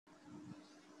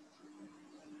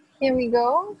Here we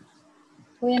go.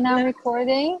 We are now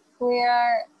recording. We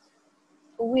are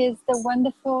with the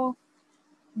wonderful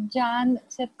Jan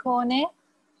Cercone,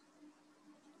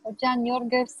 or Jan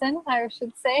Jorgensen, I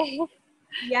should say.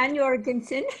 Jan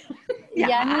Jorgensen.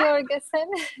 Jan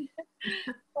Jorgensen.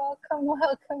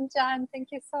 Welcome, Jan. Thank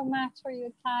you so much for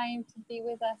your time to be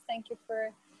with us. Thank you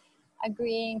for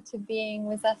agreeing to being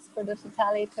with us for the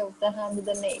totality of the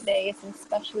 108 days, and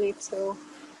especially to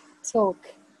talk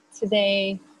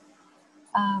today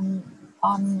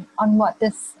on what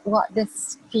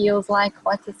this feels like,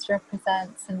 what this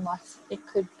represents, and what it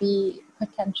could be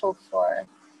potential for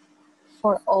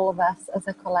all of us as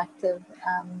a collective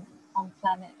on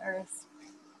planet Earth.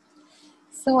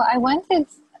 So I wanted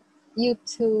you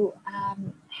to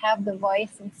have the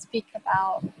voice and speak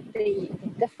about the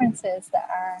differences that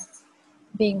are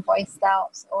being voiced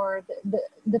out, or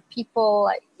the people,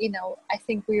 you know, I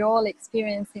think we're all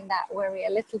experiencing that, where we're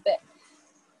a little bit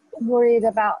worried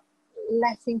about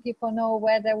letting people know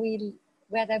whether we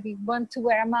want to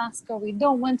wear a mask or we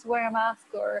don't want to wear a mask,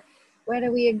 or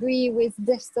whether we agree with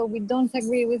this or we don't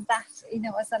agree with that, you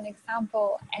know, as an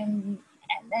example, and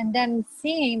then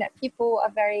seeing that people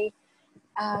are very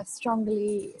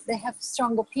they have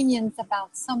strong opinions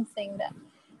about something that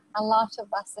a lot of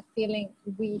us are feeling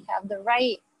we have the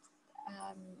right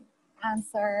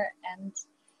answer, and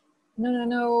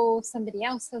no, somebody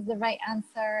else has the right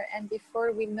answer, and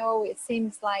before we know, it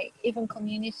seems like even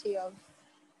community of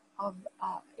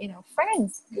you know,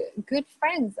 friends, good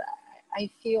friends, I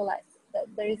feel like that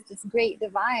there is this great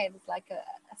divide. It's like a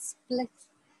split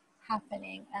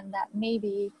happening, and that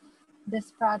maybe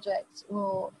this project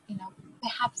will, you know,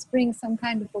 perhaps bring some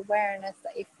kind of awareness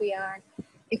that if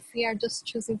we are just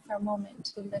choosing for a moment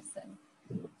to listen,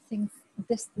 things,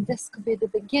 this could be the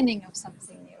beginning of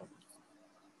something new.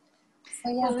 So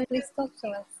yes, well, please talk to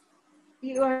us.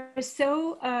 You are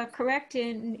so correct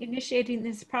in initiating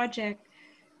this project,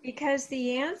 because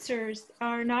the answers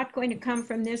are not going to come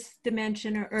from this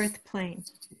dimension or earth plane.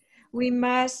 We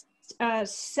must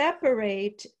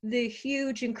separate the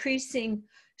huge increasing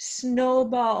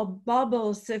snowball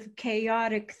bubbles of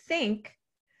chaotic think,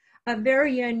 a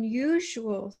very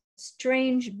unusual,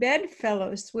 strange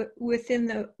bedfellows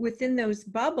within those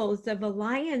bubbles of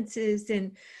alliances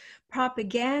and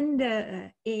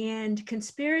propaganda and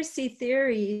conspiracy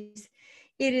theories.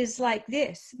 It is like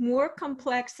this, more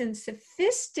complex and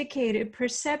sophisticated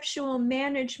perceptual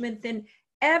management than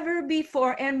ever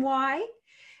before. And why?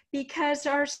 Because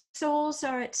our souls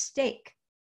are at stake.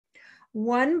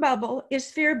 One bubble is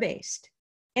fear-based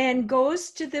and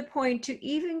goes to the point to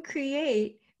even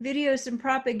create videos and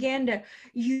propaganda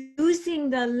using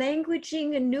the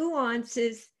languaging and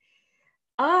nuances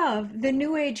of the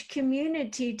New Age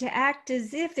community to act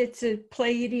as if it's a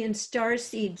Pleiadian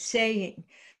starseed saying,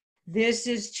 this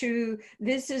is true,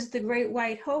 this is the great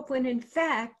white hope, when in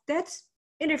fact, that's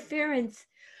interference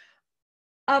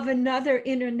of another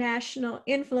international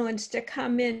influence to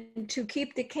come in to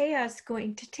keep the chaos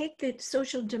going, to take the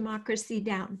social democracy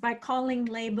down by calling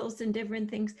labels and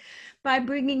different things, by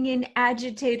bringing in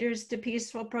agitators to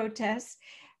peaceful protests.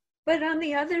 But on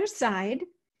the other side,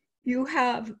 you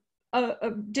have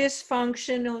a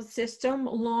dysfunctional system,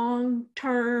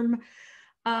 long-term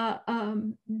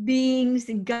beings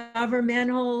and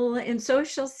governmental and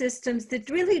social systems that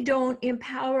really don't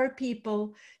empower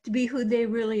people to be who they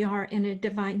really are in a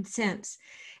divine sense.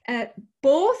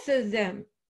 Both of them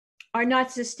are not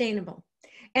sustainable.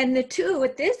 And the two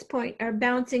at this point are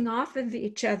bouncing off of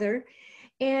each other.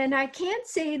 And I can't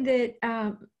say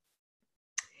that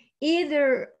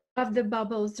either of the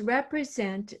bubbles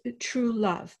represent true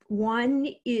love. One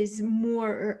is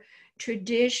more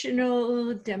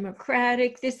traditional,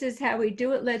 democratic. This is how we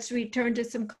do it. Let's return to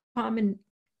some calm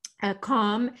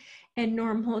and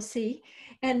normalcy.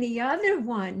 And the other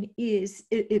one is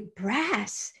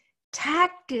brass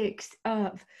tactics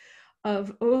of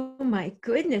oh my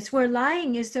goodness, where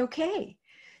lying is okay.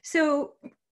 So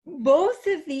both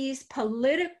of these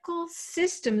political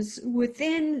systems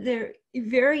within their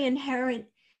very inherent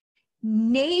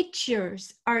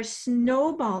natures are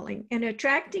snowballing and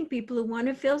attracting people who want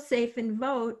to feel safe and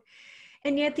vote,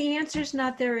 and yet the answer is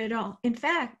not there at all. In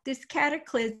fact, this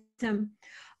cataclysm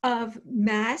of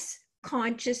mass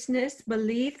consciousness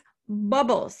belief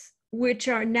bubbles, which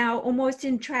are now almost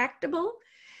intractable,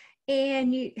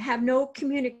 and you have no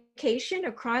communication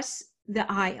across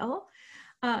the aisle.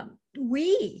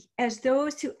 We, as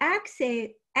those who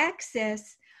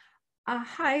access a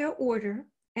higher order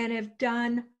and have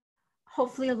done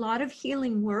hopefully a lot of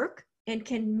healing work and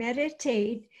can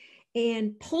meditate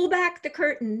and pull back the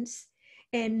curtains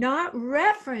and not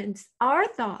reference our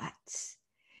thoughts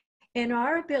and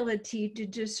our ability to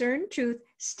discern truth,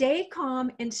 stay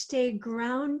calm, and stay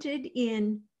grounded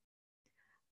in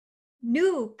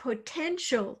new,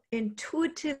 potential,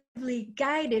 intuitively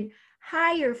guided,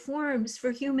 higher forms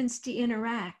for humans to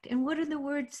interact. And what are the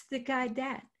words that guide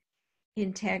that?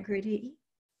 Integrity,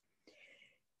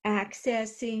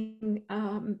 accessing,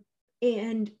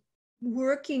 and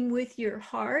working with your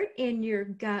heart and your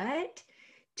gut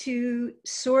to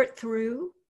sort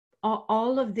through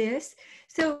all of this.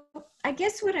 So I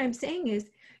guess what I'm saying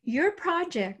is your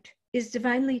project is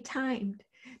divinely timed,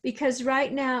 because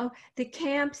right now the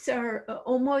camps are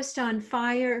almost on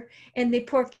fire and they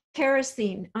pour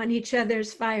kerosene on each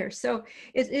other's fire. So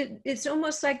it's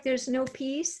almost like there's no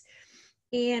peace.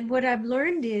 And what I've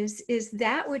learned is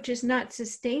that which is not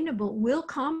sustainable will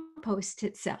compost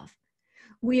itself.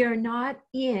 We are not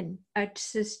in a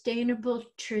sustainable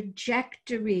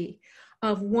trajectory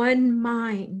of one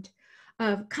mind,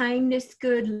 of kindness,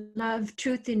 good, love,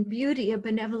 truth, and beauty, of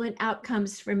benevolent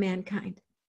outcomes for mankind.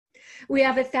 We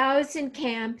have 1,000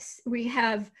 camps. We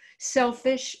have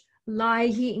selfish,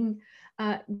 lying,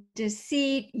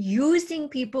 deceit, using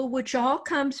people, which all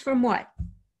comes from what?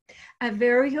 A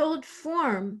very old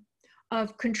form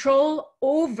of control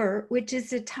over, which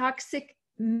is a toxic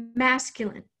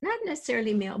masculine, not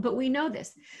necessarily male, but we know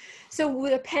this. So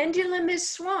the pendulum is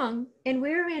swung and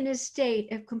we're in a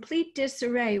state of complete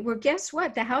disarray where, guess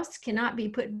what? The house cannot be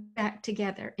put back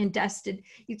together and dusted.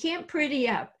 You can't pretty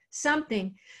up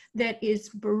something that is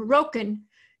broken,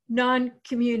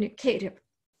 non-communicative.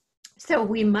 So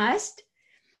we must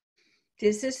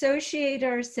disassociate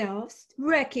ourselves,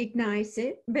 recognize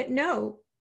it, but no,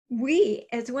 we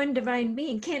as one divine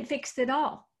being can't fix it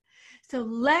all. So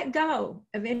let go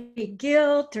of any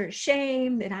guilt or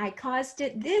shame that I caused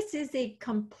it. This is a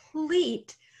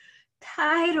complete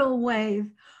tidal wave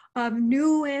of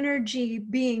new energy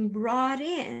being brought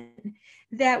in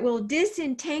that will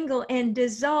disentangle and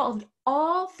dissolve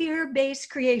all fear-based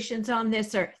creations on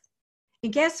this earth.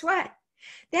 And guess what?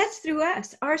 That's through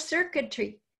us, our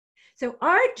circuitry. So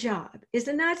our job is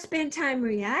to not spend time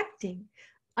reacting.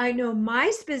 I know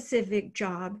my specific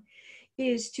job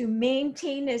is to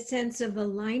maintain a sense of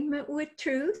alignment with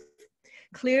truth,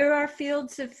 clear our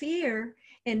fields of fear,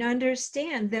 and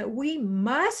understand that we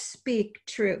must speak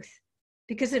truth.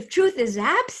 Because if truth is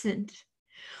absent,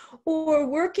 or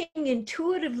working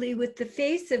intuitively with the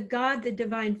face of God, the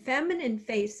divine feminine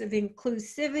face of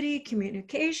inclusivity,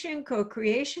 communication,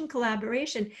 co-creation,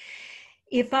 collaboration,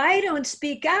 if I don't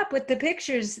speak up with the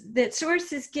pictures that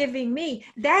Source is giving me,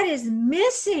 that is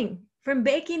missing from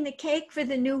baking the cake for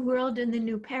the new world and the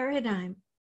new paradigm.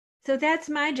 So that's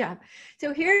my job.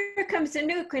 So here comes the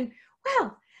nuke, and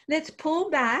well, let's pull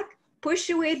back, push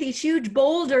away these huge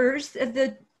boulders of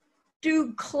the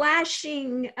two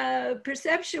clashing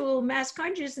perceptual mass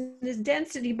consciousness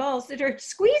density balls that are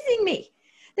squeezing me.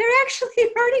 They're actually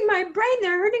hurting my brain.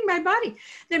 They're hurting my body.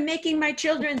 They're making my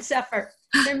children suffer.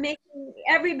 They're making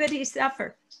everybody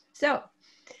suffer. So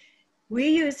we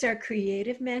use our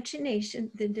creative imagination.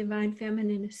 The divine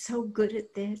feminine is so good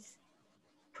at this.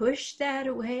 Push that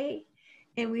away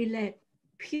and we let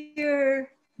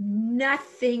pure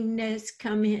nothingness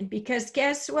come in, because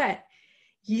guess what?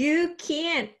 You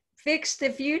can't fix the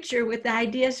future with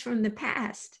ideas from the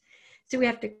past. So we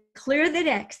have to clear the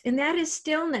decks, and that is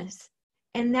stillness.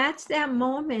 And that's that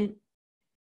moment.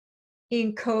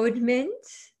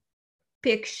 Encodements,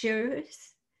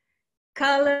 pictures,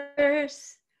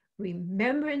 colors,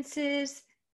 remembrances,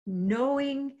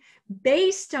 knowing,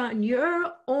 based on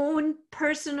your own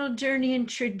personal journey and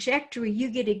trajectory, you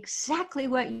get exactly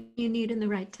what you need in the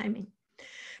right timing.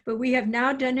 But we have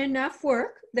now done enough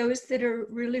work, those that are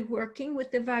really working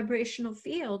with the vibrational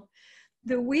field,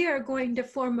 that we are going to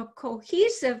form a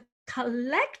cohesive,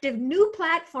 collective new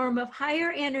platform of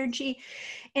higher energy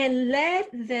and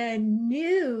let the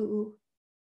new,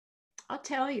 I'll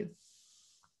tell you,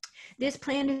 this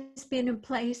plan has been in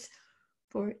place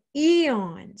for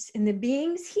eons, and the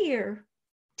beings here,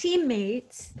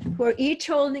 teammates, who are each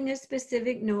holding a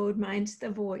specific node, mine's the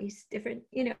voice, different,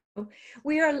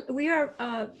 we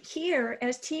are here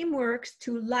as teamworks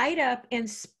to light up and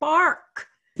spark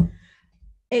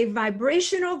a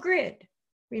vibrational grid.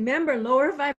 Remember,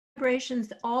 lower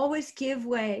vibrations always give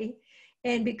way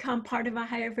and become part of a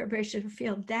higher vibrational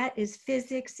field. That is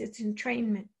physics, it's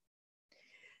entrainment.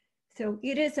 So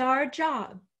it is our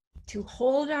job to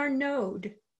hold our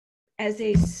node as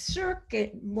a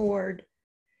circuit board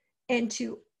and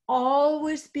to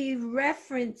always be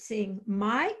referencing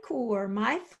my core,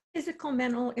 my physical,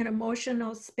 mental, and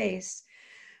emotional space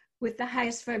with the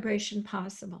highest vibration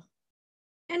possible.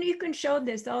 and you can show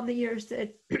this all the years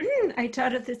that I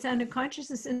taught at the Sound and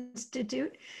Consciousness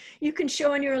Institute. You can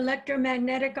show in your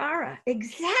electromagnetic aura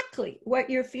exactly what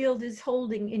your field is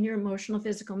holding in your emotional,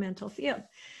 physical, mental field.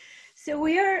 So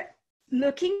we are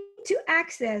looking to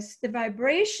access the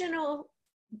vibrational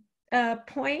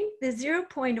point, the 0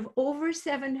 point of over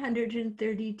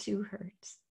 732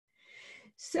 hertz.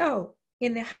 So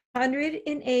in the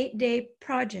 108-day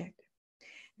project,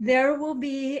 there will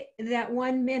be that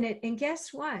 1 minute, and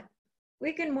guess what?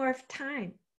 We can morph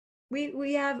time.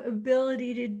 We have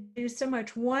ability to do so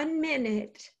much. 1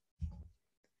 minute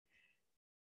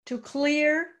to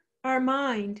clear our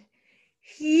mind.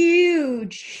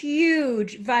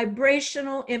 Huge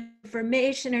vibrational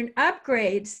information and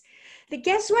upgrades that,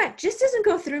 guess what, just doesn't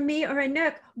go through me or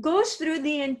Anouk, goes through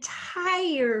the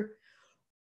entire,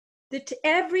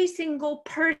 every single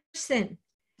person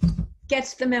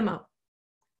gets the memo.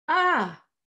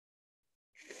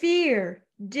 Fear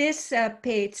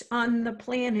dissipates on the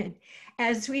planet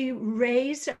as we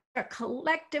raise our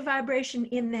collective vibration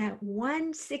in that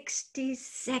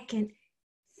 1/62nd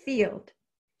field.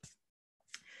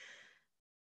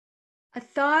 A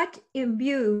thought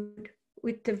imbued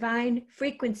with divine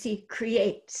frequency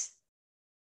creates.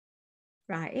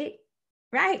 Right?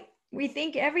 Right. We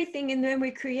think everything and then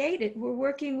we create it. We're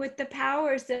working with the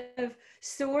powers of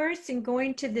source and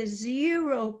going to the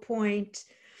 0 point.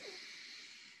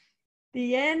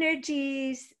 The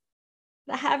energies,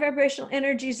 the high vibrational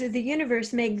energies of the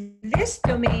universe make this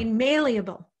domain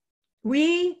malleable.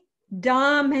 We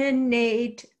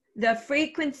dominate the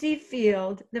frequency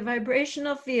field, the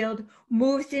vibrational field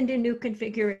moves into new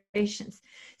configurations.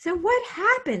 So what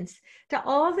happens to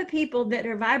all the people that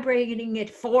are vibrating at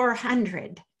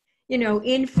 400,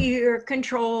 in fear,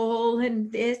 control,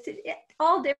 and this,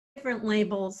 all different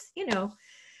labels,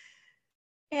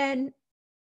 and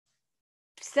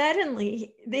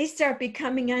suddenly they start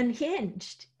becoming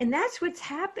unhinged. And that's what's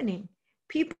happening.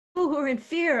 People who are in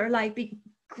fear are like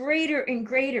greater and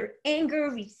greater anger,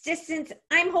 resistance.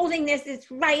 I'm holding this, it's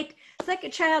right. It's like a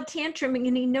child tantruming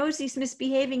and he knows he's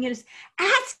misbehaving and is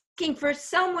asking for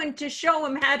someone to show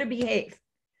him how to behave.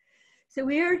 So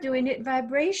we are doing it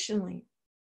vibrationally.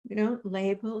 We don't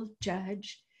label,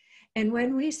 judge. And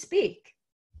when we speak,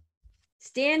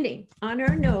 standing on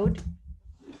our node,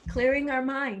 clearing our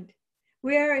mind,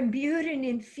 we are imbued and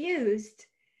infused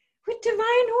with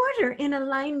divine order and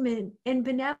alignment and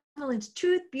benevolence,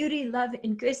 truth, beauty, love,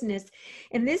 and goodness.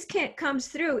 And this comes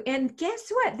through. And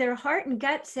guess what? Their heart and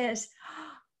gut says,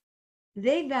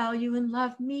 they value and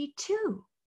love me too,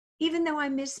 even though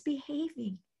I'm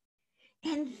misbehaving.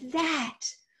 And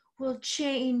that will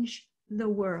change the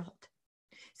world.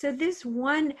 So this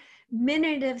 1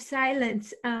 minute of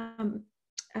silence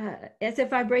as a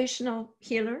vibrational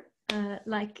healer,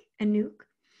 like Anouk,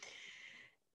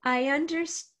 I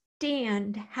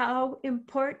understand how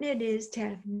important it is to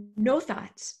have no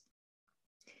thoughts,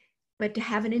 but to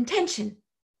have an intention.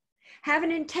 Have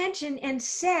an intention and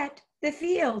set the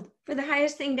field for the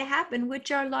highest thing to happen,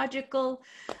 which our logical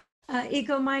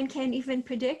ego mind can't even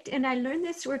predict. And I learned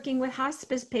this working with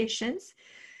hospice patients,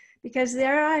 because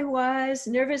there I was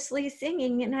nervously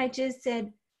singing, and I just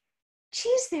said,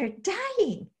 geez, they're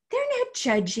dying. They're not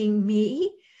judging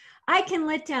me. I can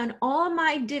let down all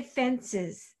my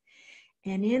defenses.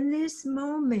 And in this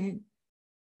moment,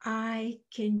 I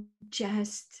can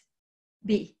just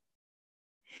be.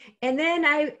 And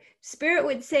then Spirit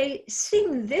would say,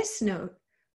 sing this note.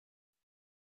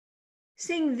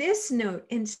 Sing this note.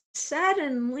 And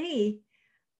suddenly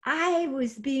I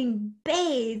was being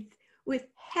bathed with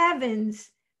heaven's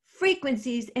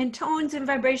frequencies and tones and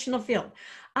vibrational field.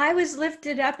 I was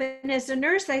lifted up, and as a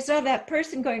nurse, I saw that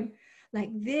person going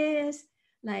like this,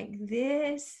 like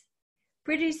this.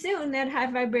 Pretty soon, that high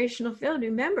vibrational field,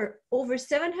 remember, over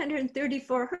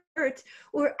 734 hertz,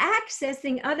 we're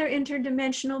accessing other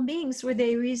interdimensional beings where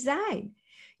they reside.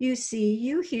 You see,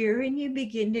 you hear, and you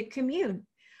begin to commune.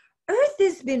 Earth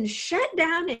has been shut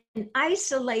down and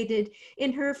isolated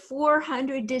in her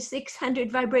 400 to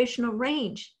 600 vibrational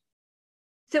range.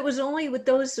 So it was only with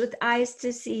those with eyes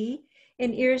to see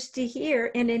and ears to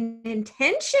hear and an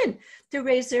intention to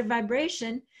raise their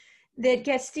vibration that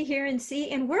gets to hear and see.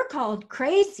 And we're called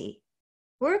crazy.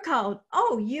 We're called,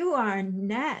 oh, you are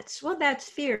nuts. Well, that's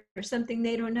fear, something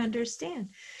they don't understand.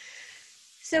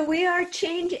 So we are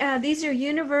changing, these are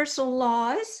universal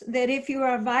laws that if you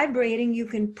are vibrating, you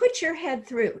can put your head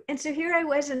through. And so here I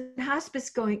was in hospice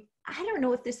going, I don't know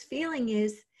what this feeling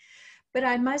is, but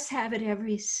I must have it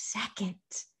every second.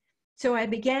 So I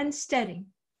began studying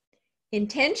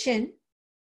intention,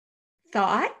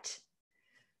 thought,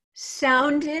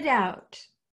 sound it out.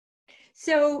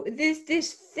 So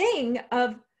this thing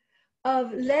of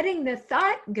letting the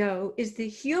thought go is the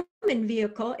human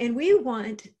vehicle, and we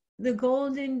want the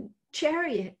golden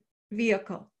chariot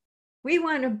vehicle. We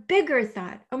want a bigger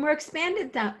thought, a more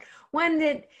expanded thought, one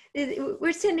that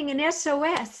we're sending an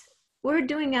SOS. We're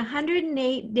doing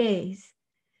 108 days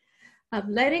of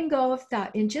letting go of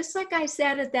thought. And just like I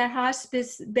sat at that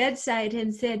hospice bedside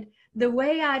and said, the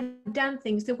way I've done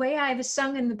things, the way I've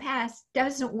sung in the past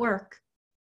doesn't work.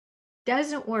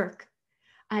 Doesn't work.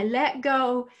 I let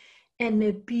go, and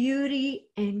the beauty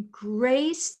and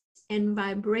grace and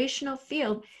vibrational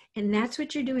field. And that's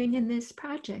what you're doing in this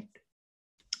project.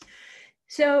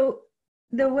 So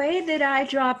the way that I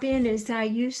drop in is I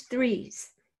use threes.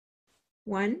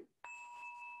 1,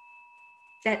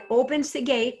 that opens the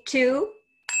gate. 2,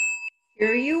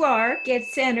 here you are, get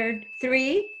centered.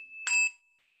 3,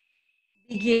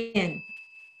 begin.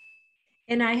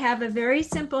 And I have a very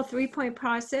simple 3-point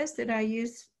process that I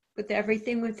use with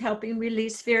everything, with helping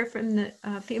release fear from the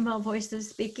female voices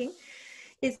speaking.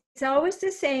 It's always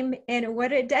the same, and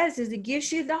what it does is it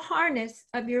gives you the harness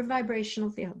of your vibrational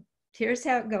field. Here's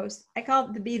how it goes. I call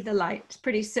it the Be the Light. It's a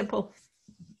pretty simple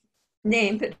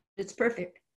name, but it's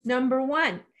perfect. Number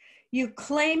 1, you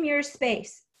claim your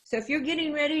space. So if you're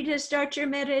getting ready to start your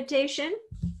meditation,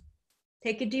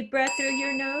 take a deep breath through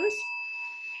your nose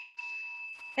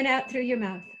and out through your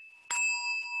mouth.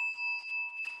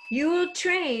 You will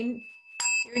train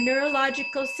your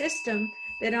neurological system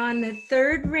that on the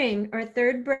 3rd ring or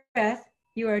 3rd breath,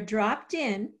 you are dropped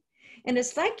in, and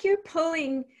it's like you're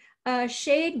pulling a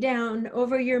shade down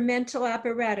over your mental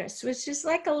apparatus, which is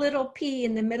like a little pea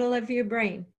in the middle of your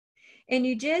brain. And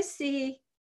you just see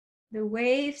the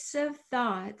waves of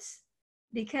thoughts,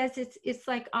 because it's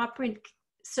like operant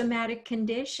somatic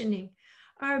conditioning,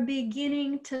 are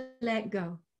beginning to let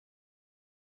go.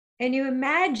 And you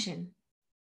imagine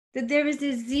that there is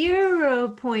a 0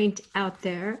 point out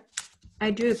there. I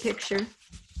drew a picture.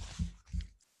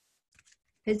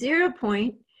 A 0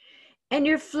 point, and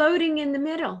you're floating in the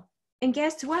middle. And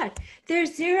guess what?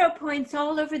 There's 0 points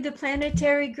all over the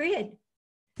planetary grid,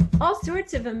 all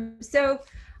sorts of them. So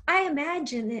I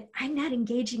imagine that I'm not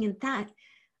engaging in thought.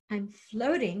 I'm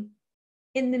floating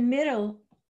in the middle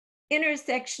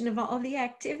intersection of all the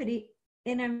activity,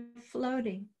 and I'm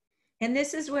floating. And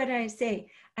this is what I say.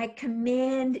 I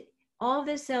command all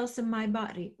the cells in my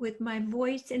body with my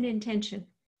voice and intention.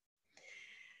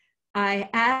 I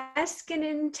ask and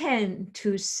intend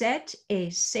to set a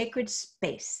sacred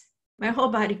space. My whole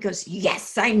body goes,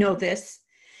 yes, I know this.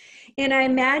 And I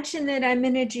imagine that I'm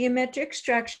in a geometric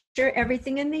structure.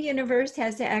 Everything in the universe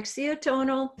has an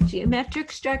axiotonal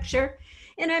geometric structure.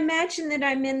 And I imagine that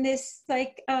I'm in this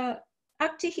like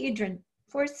octahedron,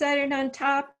 4-sided on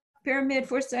top, pyramid,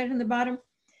 4-sided on the bottom.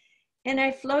 And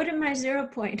I float in my 0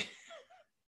 point.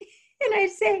 And I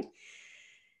say,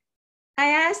 I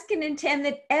ask and intend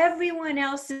that everyone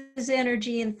else's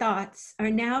energy and thoughts are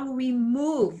now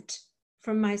removed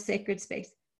from my sacred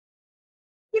space.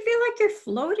 You feel like you're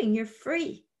floating, you're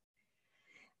free.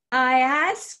 I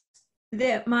ask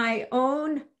that my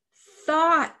own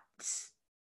thoughts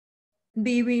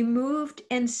be removed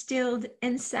and stilled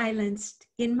and silenced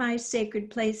in my sacred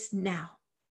place now.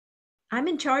 I'm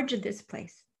in charge of this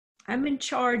place. I'm in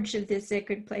charge of this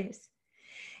sacred place.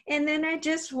 And then I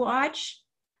just watch.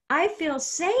 I feel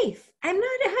safe. I'm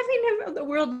not having the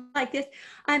world like this.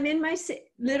 I'm in my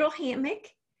little hammock.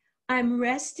 I'm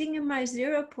resting in my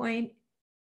 0 point.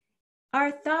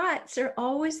 Our thoughts are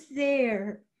always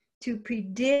there to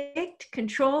predict,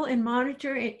 control, and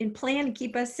monitor and plan to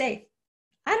keep us safe.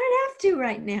 I don't have to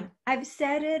right now. I've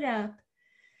set it up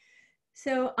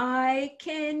so I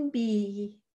can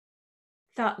be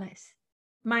thoughtless,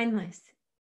 mindless.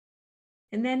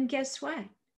 And then guess what?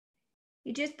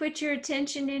 You just put your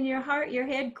attention in your heart, your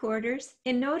headquarters,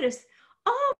 and notice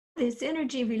all this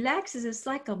energy relaxes. It's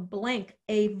like a blank,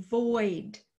 a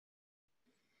void.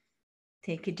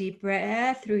 Take a deep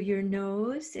breath through your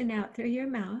nose and out through your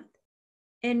mouth.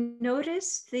 And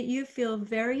notice that you feel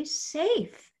very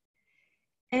safe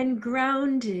and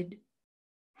grounded,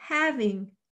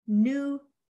 having no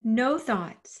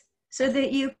thoughts, so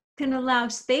that you can allow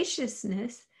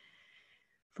spaciousness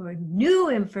for new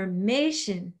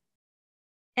information.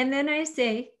 And then I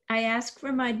ask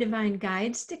for my divine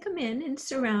guides to come in and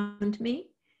surround me.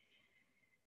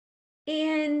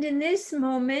 And in this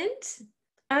moment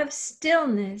of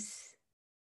stillness,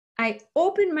 I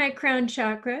open my crown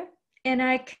chakra and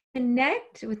I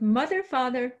connect with Mother,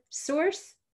 Father,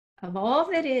 source of all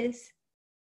that is.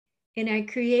 And I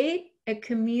create a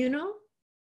communal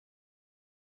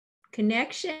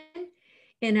connection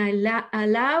and I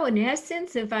allow, in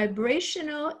essence, a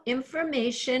vibrational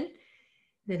information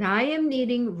that I am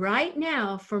needing right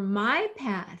now for my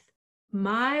path,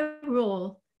 my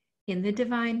role in the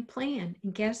divine plan.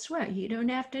 And guess what? You don't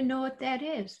have to know what that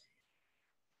is.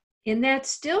 In that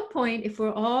still point, if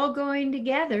we're all going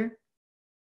together,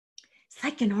 it's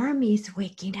like an army's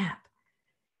waking up.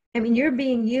 I mean, you're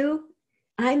being you,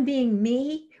 I'm being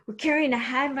me. We're carrying a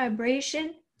high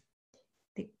vibration.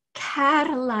 The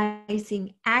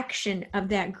catalyzing action of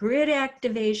that grid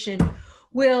activation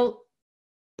will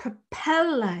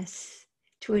propel us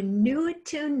to a new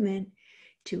attunement,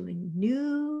 to a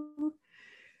new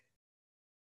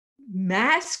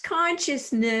mass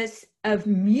consciousness of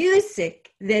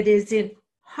music that is in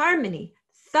harmony,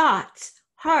 thoughts,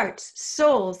 hearts,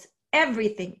 souls,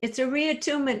 everything. It's a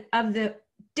reattunement of the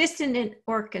dissonant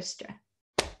orchestra.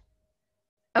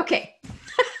 Okay.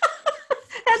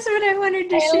 That's what I wanted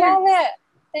to share. I love it.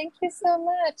 Thank you so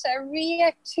much. A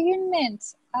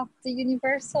reattunement of the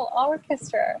universal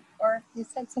orchestra, or you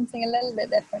said something a little bit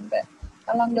different, but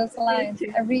along those lines,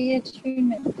 a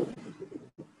reattunement.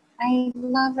 I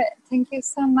love it. Thank you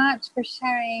so much for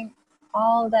sharing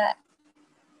all that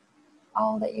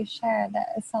you shared.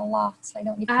 That is a lot. I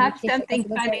don't need to have repeat something it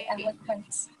because funny. it's very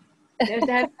eloquent.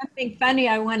 There's something funny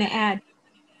I want to add.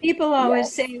 People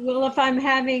always say, well, if I'm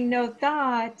having no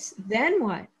thoughts, then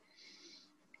what?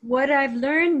 What I've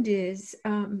learned is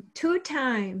 2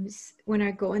 times when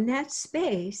I go in that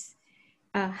space,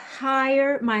 my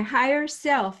higher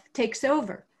self takes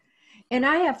over. And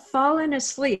I have fallen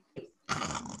asleep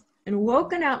and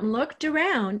woken up and looked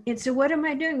around and said, what am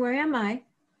I doing? Where am I?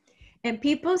 And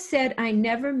people said, I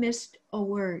never missed a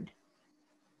word.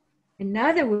 In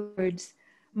other words,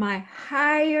 my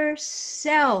higher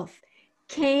self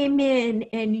came in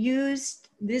and used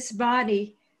this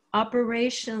body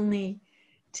operationally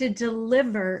to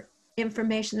deliver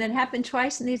information. That happened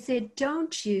twice, and they said,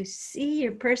 don't you see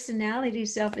your personality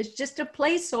self is just a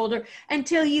placeholder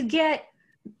until you get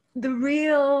the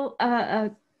real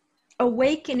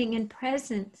awakening and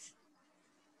presence.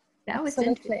 That was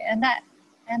absolutely, and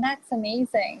that's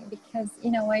amazing, because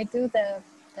I do the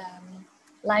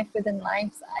life within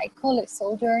lives. I call it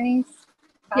soul journeys,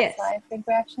 past life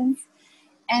regressions,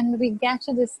 and we get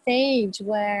to the stage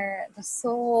where the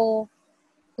soul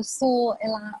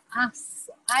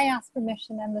I ask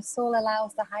permission, and the soul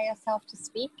allows the higher self to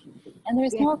speak, and there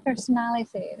is no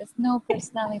personality. There's no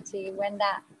personality when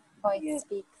that voice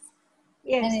speaks.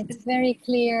 And it's very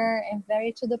clear and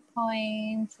very to the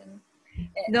point, and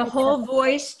the whole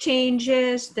voice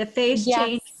changes, the face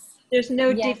changes. There's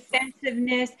no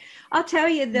defensiveness. I'll tell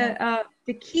you,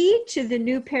 the key to the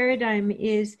new paradigm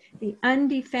is the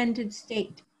undefended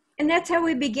state. And that's how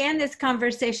we began this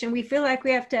conversation. We feel like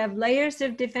we have to have layers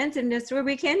of defensiveness where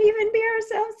we can't even be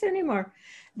ourselves anymore.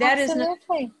 That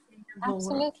absolutely.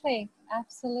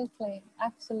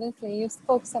 You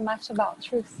spoke so much about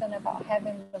truth and about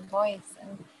having the voice,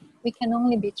 and we can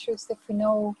only be truth if we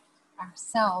know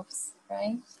ourselves,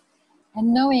 right?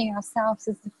 And knowing ourselves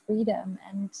is the freedom.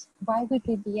 And why would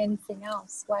we be anything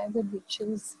else? Why would we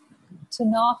choose to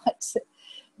not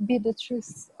be the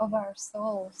truth of our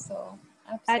soul? So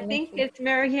absolutely. I think it's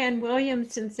Marianne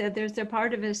Williamson said, there's a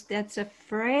part of us that's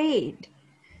afraid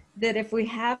that if we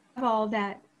have all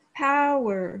that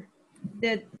power,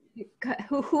 that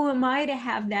who am I to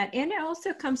have that? And it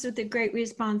also comes with a great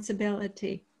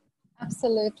responsibility.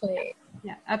 Absolutely.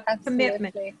 Yeah,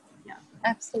 commitment. Yeah.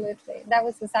 Absolutely. That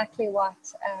was exactly what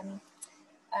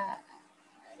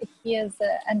he is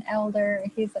an elder.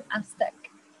 He's an Aztec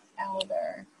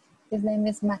elder. His name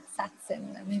is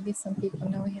Matsatsin. Maybe some people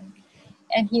know him.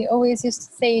 And he always used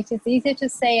to say, it is easier to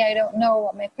say, I don't know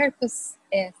what my purpose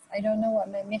is. I don't know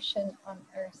what my mission on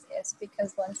earth is,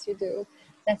 because once you do,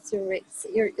 that's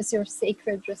your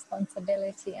sacred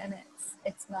responsibility, and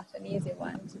it's not an easy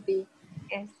one to be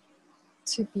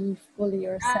fully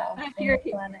yourself on the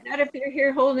planet. Not if you're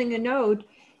here holding a node.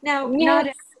 Now,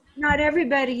 not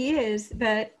everybody is,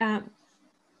 but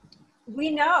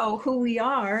we know who we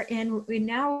are, and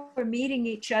we're meeting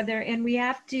each other, and we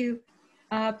have to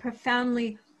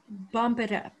profoundly bump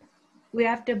it up. We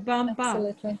have to bump up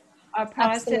our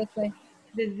process. Absolutely.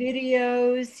 The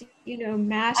videos,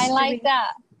 mastering. I like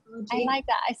that.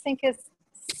 I think it's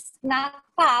snap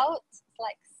out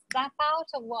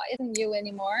of what isn't you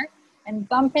anymore and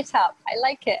bump it up. I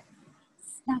like it.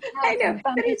 Snap out. I know,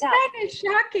 but it's kind of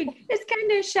shocking. It's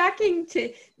kind of shocking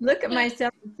to look at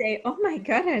myself and say, oh my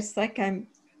goodness, like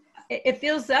it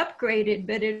feels upgraded,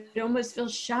 but it almost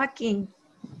feels shocking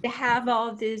to have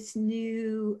all this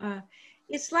new,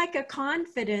 it's like a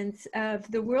confidence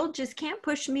of the world just can't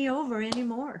push me over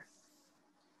anymore.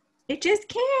 It just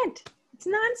can't. It's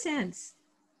nonsense.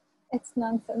 It's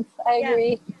nonsense. I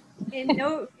agree. And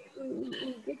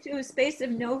get to a space of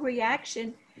no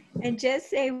reaction and just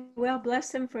say, well,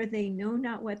 bless them for they know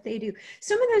not what they do.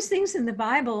 Some of those things in the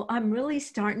Bible, I'm really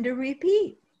starting to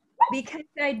repeat, because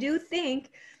I do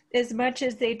think, as much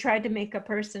as they tried to make a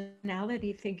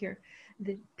personality figure,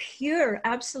 the pure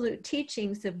absolute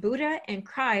teachings of Buddha and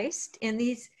Christ and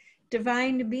these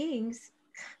divine beings,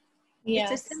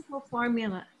 Yes. it's a simple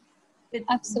formula.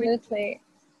 Absolutely.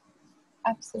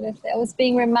 Absolutely. I was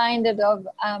being reminded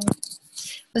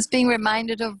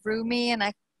of Rumi, and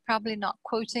I probably not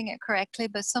quoting it correctly,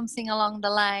 but something along the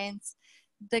lines,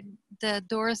 the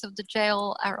doors of the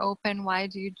jail are open, why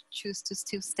do you choose to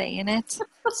still stay in it?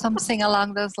 Something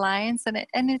along those lines. And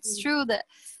it's true that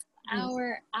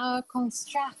our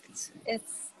construct,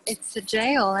 it's a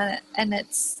jail, and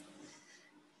it's,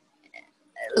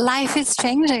 life is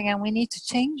changing and we need to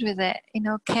change with it. You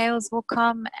know, chaos will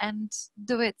come and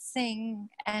do its thing,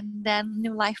 and then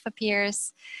new life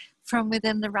appears from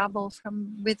within the rubble,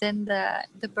 from within the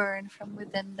burn, from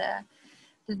within the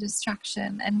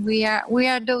destruction. And we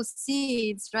are those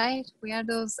seeds, right? We are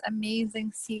those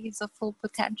amazing seeds of full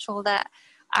potential that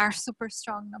are super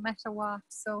strong no matter what.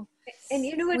 So, and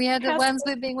you know what, we are the ones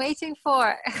we've been waiting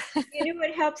for. You know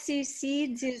what helps these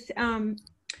seeds is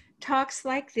talks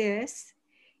like this.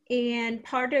 And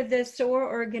part of the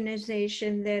SOAR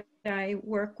organization that I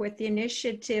work with, the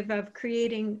initiative of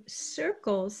creating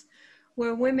circles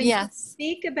where women can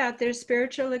speak about their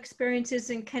spiritual experiences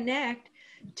and connect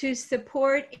to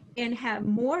support and have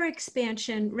more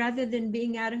expansion, rather than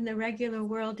being out in the regular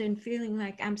world and feeling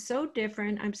like, I'm so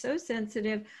different, I'm so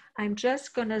sensitive, I'm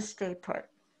just gonna stay put.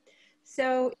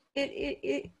 So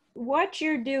what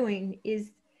you're doing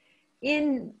is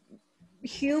in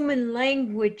human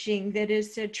languaging that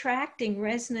is attracting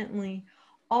resonantly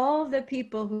all the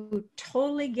people who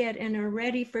totally get and are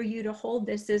ready for you to hold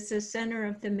this as the center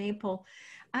of the maple.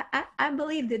 I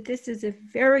believe that this is a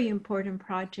very important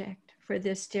project for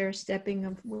this stair stepping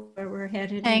of where we're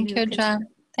headed. Thank you, Jan.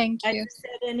 Thank you. I just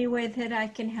said any way that I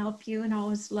can help you, and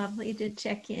always lovely to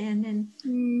check in.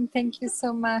 And thank you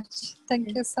so much.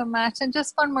 Thank you so much. And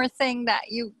just one more thing that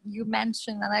you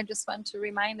mentioned, and I just want to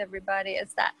remind everybody,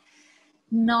 is that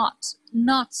not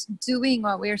doing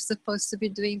what we're supposed to be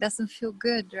doing doesn't feel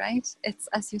good, right? It's,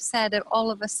 as you said,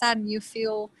 all of a sudden you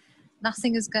feel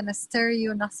nothing is going to stir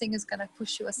you, nothing is going to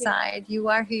push you aside. You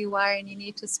are who you are, and you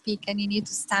need to speak, and you need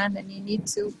to stand, and you need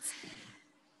to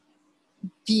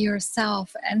be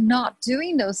yourself. And not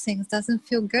doing those things doesn't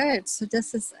feel good. So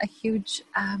this is a huge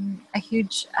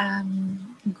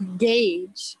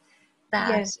gauge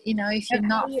that, you know, if you're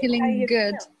not feeling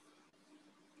good.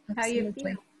 How you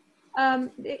feel.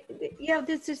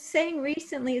 There's a saying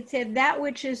recently, it said, that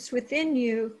which is within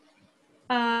you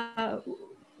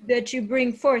that you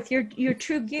bring forth, your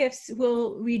true gifts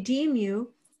will redeem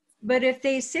you, but if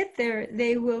they sit there,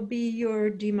 they will be your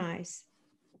demise.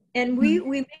 And we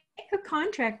make a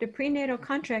contract, a prenatal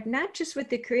contract, not just with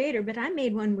the Creator, but I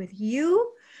made one with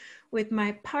you, with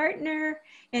my partner,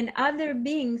 and other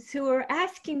beings who are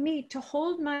asking me to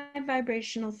hold my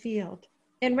vibrational field.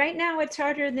 And right now it's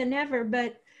harder than ever,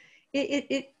 but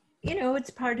it you know, it's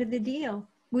part of the deal.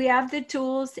 We have the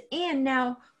tools, and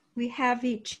now we have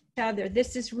each other.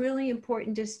 This is really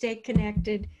important, to stay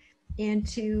connected and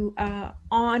to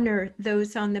honor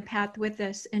those on the path with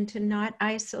us, and to not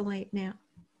isolate now.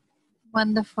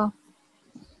 Wonderful.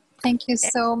 Thank you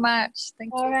so much.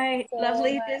 Thank all you. Right. So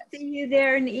lovely much to see you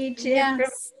there in Egypt.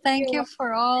 Yes. Thank you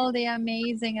for all the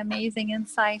amazing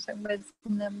insight and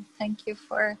wisdom. Thank you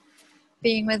for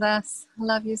being with us. I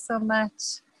love you so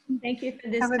much. Thank you for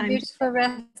this time. Have a beautiful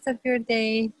rest of your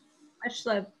day. Much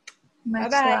love.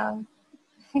 Much Bye-bye. love.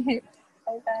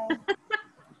 Bye-bye.